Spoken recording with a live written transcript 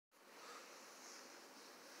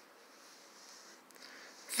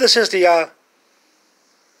This is the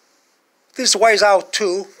this wires out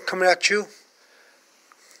too, coming at you.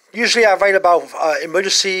 Usually I write about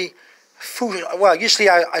emergency food. Well, usually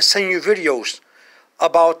I send you videos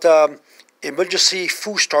about emergency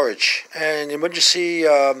food storage and emergency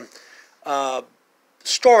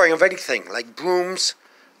storing of anything like brooms,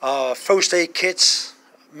 first aid kits,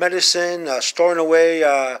 medicine, storing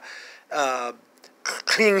away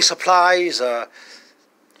cleaning supplies.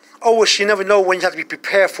 Always, you never know when you have to be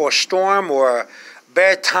prepared for a storm or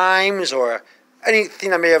bad times or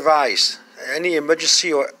anything that may arise, any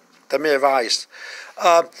emergency or that may arise.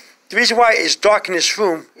 The reason why it's dark in this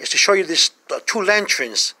room is to show you these two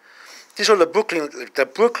lanterns. These are the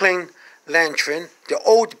Brooklyn Lantern, the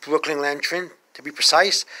Olde Brooklyn Lantern to be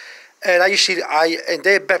precise. And and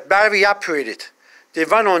they're battery operated. They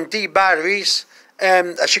run on D batteries.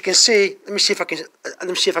 And as you can see, let me see if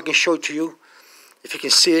I can show it to you. If you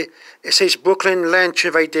can see it, it says Brooklyn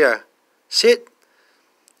Lantern right there. See it?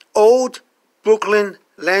 Olde Brooklyn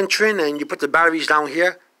Lantern, and you put the batteries down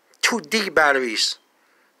here. 2D batteries.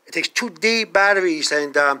 It takes 2D batteries,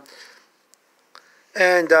 and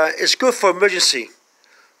it's good for emergency.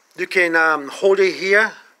 You can hold it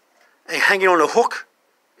here and hang it on a hook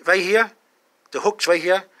right here. The hook's right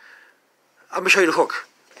here. Let me show you the hook.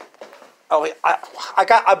 Oh,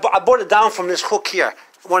 I brought it down from this hook here.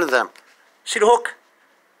 One of them. See the hook?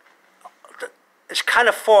 It's kind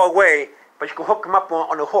of far away, but you can hook them up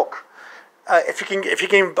on the hook. If you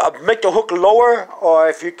can make the hook lower, or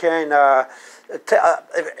if you can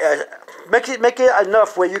make it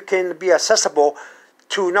enough where you can be accessible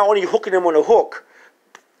to not only hooking them on a hook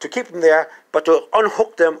to keep them there, but to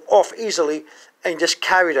unhook them off easily and just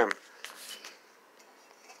carry them.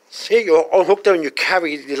 See, you unhook them and you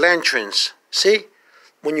carry the lanterns. See,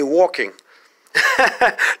 when you're walking.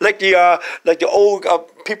 like the old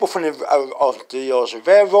people from the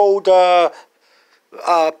railroad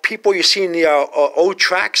people you see in the old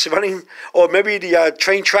tracks running, or maybe the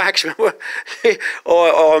train tracks,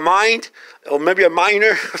 or a mine, or maybe a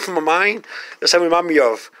miner from a mine. That's what it reminds me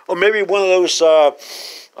of. Or maybe one of those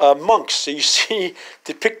monks that you see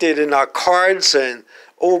depicted in cards and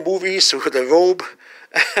old movies with a robe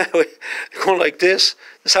going like this.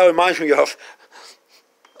 That's how it reminds me of.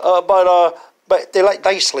 But they light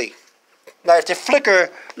nicely. Now if they flicker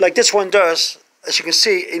like this one does, as you can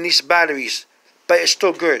see, it needs batteries, but it's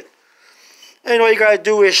still good. And all you gotta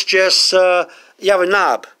do is just, you have a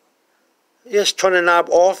knob. Just turn the knob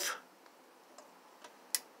off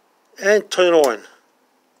and turn it on.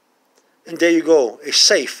 And there you go, it's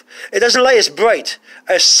safe. It doesn't light as bright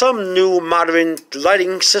as some new modern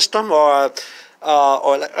lighting system or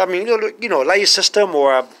lighting system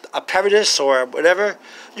or apparatus or whatever.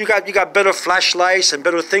 You got better flashlights and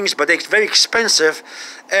better things, but they're very expensive,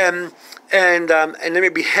 and they may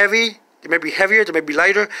be heavy. They may be heavier. They may be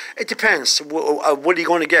lighter. It depends. What are you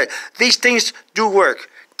going to get? These things do work.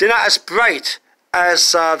 They're not as bright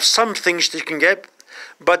as some things that you can get,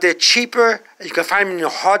 but they're cheaper. You can find them in a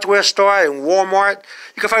hardware store, in Walmart.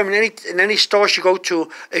 You can find them in any stores you go to.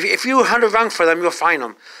 If you hunt around for them, you'll find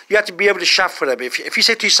them. You have to be able to shop for them. If you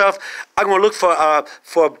say to yourself, I'm going to look for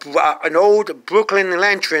an old Brooklyn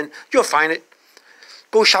Lantern, you'll find it.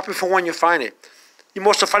 Go shopping for one, you'll find it. You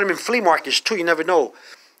most often find them in flea markets too. You never know.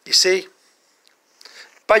 You see?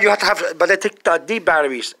 But you have to have. But they take D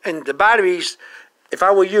batteries, and the batteries. If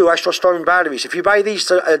I were you, I start storing batteries. If you buy these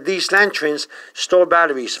lanterns, store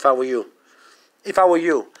batteries. If I were you,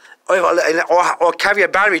 or carry a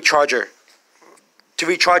battery charger to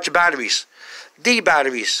recharge the batteries. D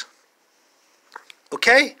batteries.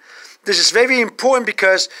 Okay, this is very important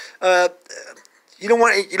because you don't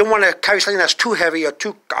want to carry something that's too heavy or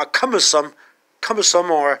too cumbersome,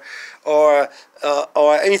 or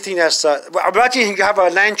anything that's. Imagine you have a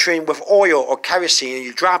lantern with oil or kerosene and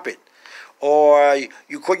you drop it. Or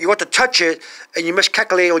you want to touch it and you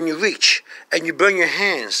miscalculate on your reach and you burn your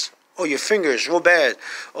hands or your fingers real bad,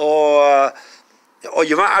 or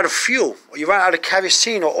you run out of fuel, or you run out of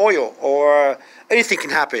kerosene or oil, or anything can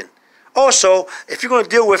happen. Also, if you're going to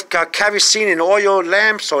deal with kerosene and oil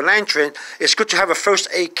lamps or lantern, it's good to have a first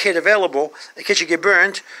aid kit available in case you get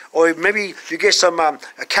burned, or maybe you get some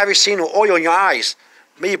kerosene or oil in your eyes.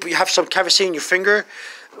 Maybe you have some kerosene in your finger.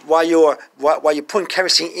 While you're putting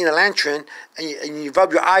kerosene in a lantern and you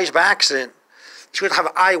rub your eyes by accident, it's good to have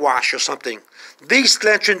an eye wash or something. These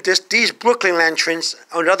Brooklyn Lanterns,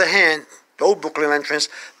 on the other hand, the old Brooklyn Lanterns,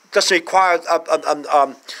 doesn't require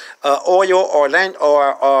oil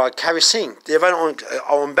or kerosene. They run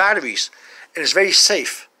on batteries, and it's very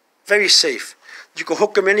safe. Very safe. You can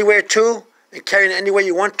hook them anywhere too, and carry them any way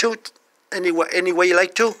you want to, any way you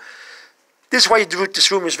like to. This is why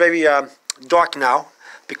this room is very dark now,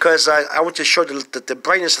 because I want to show the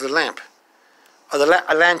brightness of the lamp, or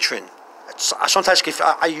a lantern. Sometimes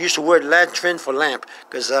I use the word lantern for lamp,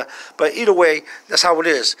 but either way, that's how it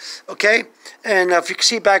is. Okay, and if you can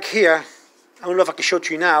see back here, I don't know if I can show it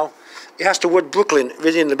to you now. It has the word Brooklyn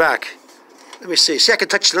really in the back. Let me see. See, I can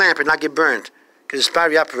touch the lamp and not get burned because it's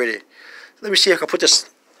battery operated. Let me see if I can put this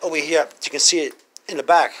over here so you can see it in the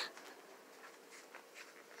back.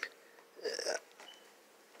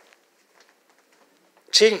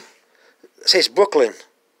 See? It says Brooklyn.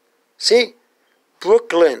 See?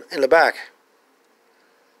 Brooklyn in the back.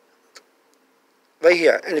 Right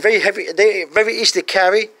here. And very heavy, they very easy to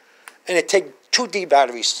carry, and they take 2D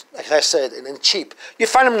batteries, like I said, and cheap. You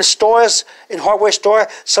find them in the stores, in hardware store.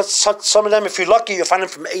 Some of them, if you're lucky, you'll find them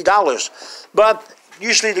from $8. But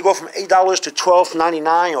usually they go from $8 to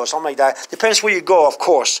 $12.99 or something like that. Depends where you go, of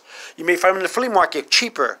course. You may find them in the flea market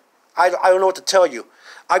cheaper. I don't know what to tell you.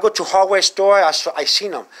 I go to a hardware store, I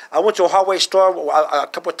seen them. I went to a hardware store a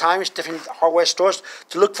couple of times, different hardware stores,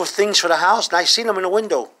 to look for things for the house, and I seen them in the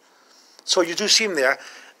window. So you do see them there.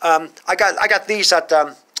 I got these at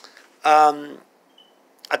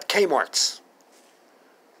Kmarts.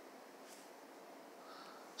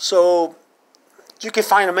 So you can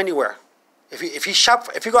find them anywhere.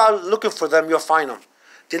 If you go out looking for them, you'll find them.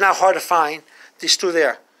 They're not hard to find. They're still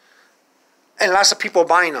there, and lots of people are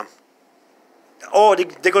buying them. Oh,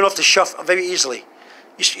 they're going off the shelf very easily.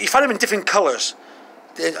 You find them in different colors.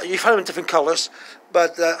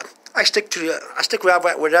 But I stick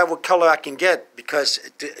with whatever color I can get, because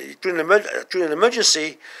during an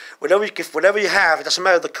emergency, whatever you have, it doesn't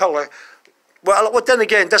matter the color. Well, then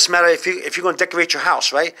again, it doesn't matter if you're going to decorate your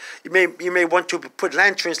house, right? You may want to put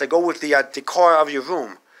lanterns that go with the decor of your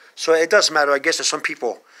room. So it does matter, I guess, to some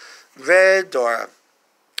people. Red or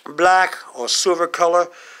black or silver color.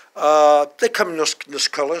 They come in those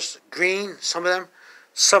colors. Green, some of them.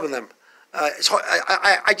 It's hard.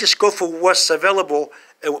 I just go for what's available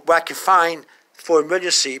and what I can find for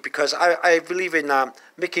emergency, because I believe in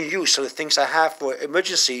making use of the things I have for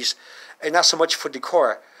emergencies and not so much for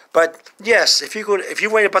decor. But yes, if you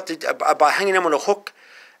worry about hanging them on a hook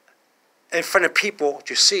in front of people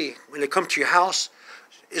to see when they come to your house,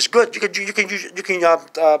 it's good. You can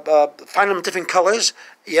find them in different colors,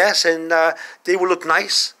 yes, and they will look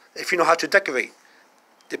nice if you know how to decorate.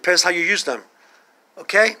 Depends how you use them.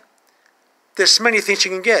 Okay, there's many things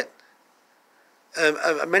you can get,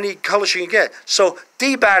 many colors you can get. So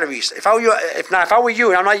D batteries. If I were you,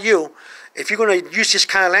 and I'm not you, if you're going to use this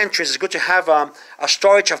kind of lanterns, it's good to have a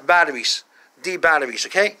storage of batteries, D batteries.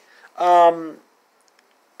 Okay, but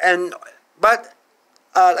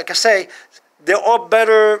like I say, they're all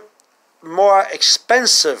better, more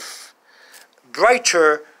expensive,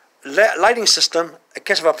 brighter lighting system in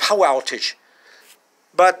case of a power outage.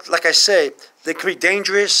 But like I say, they can be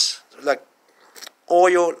dangerous, like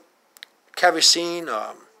oil, kerosene.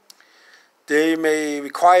 They may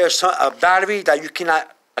require a battery that you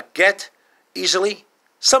cannot get easily.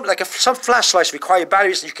 Some flashlights require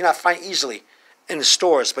batteries that you cannot find easily in the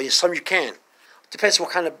stores, but some you can. Depends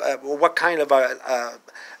what kind of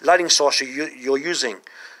lighting source you're using.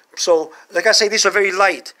 So, like I say, these are very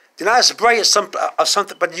light. They're not as bright as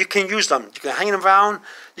something, but you can use them. You can hang them around.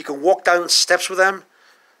 You can walk down steps with them.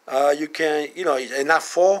 You can, and not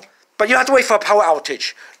fall. But you have to wait for a power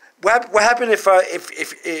outage. What happens if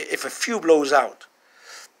a fuse blows out?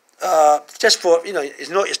 Just for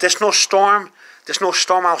there's no storm. There's no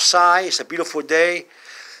storm outside. It's a beautiful day,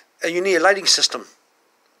 and you need a lighting system.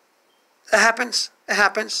 It happens. It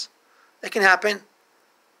happens. It can happen.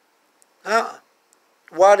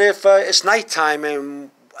 What if it's nighttime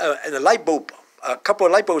and a couple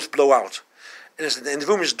of light bulbs blow out, and the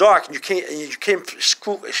room is dark, and you can't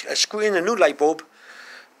screw in a new light bulb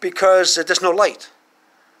because there's no light?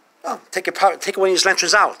 Oh, take one of these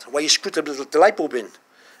lanterns out while you screw the light bulb in,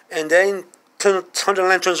 and then turn the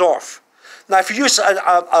lanterns off. Now, if you use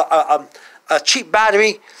a cheap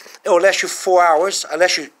battery, it will last you 4 hours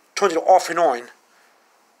unless you turn it off and on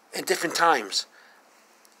at different times.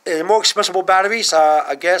 And more expensive batteries,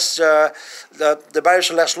 I guess the batteries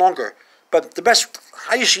will last longer. But the best,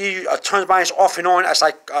 I usually turn mine off and on as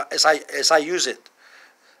I use it.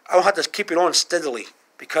 I don't have to keep it on steadily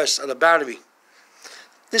because of the battery.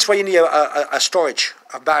 This way you need a storage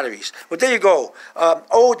of batteries. Well, there you go.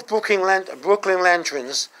 Olde Brooklyn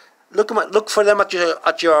Lanterns. Look for them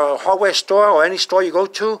at your hardware store or any store you go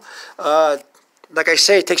to. Like I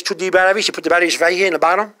say, it takes 2 D batteries. You put the batteries right here in the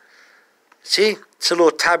bottom. See? It's a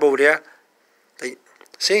little tab over there.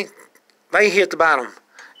 See? Right here at the bottom.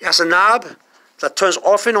 It has a knob that turns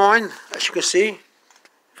off and on, as you can see.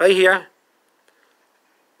 Right here.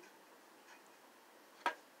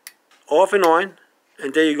 off and on,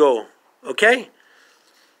 and there you go. Okay?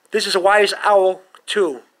 This is a wise owl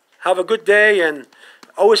too. Have a good day, and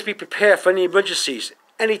always be prepared for any emergencies.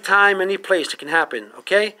 Anytime, any place it can happen.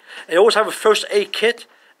 Okay? And always have a first aid kit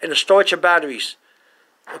and a storage of batteries.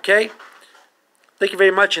 Okay? Thank you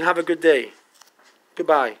very much, and have a good day.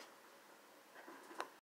 Goodbye.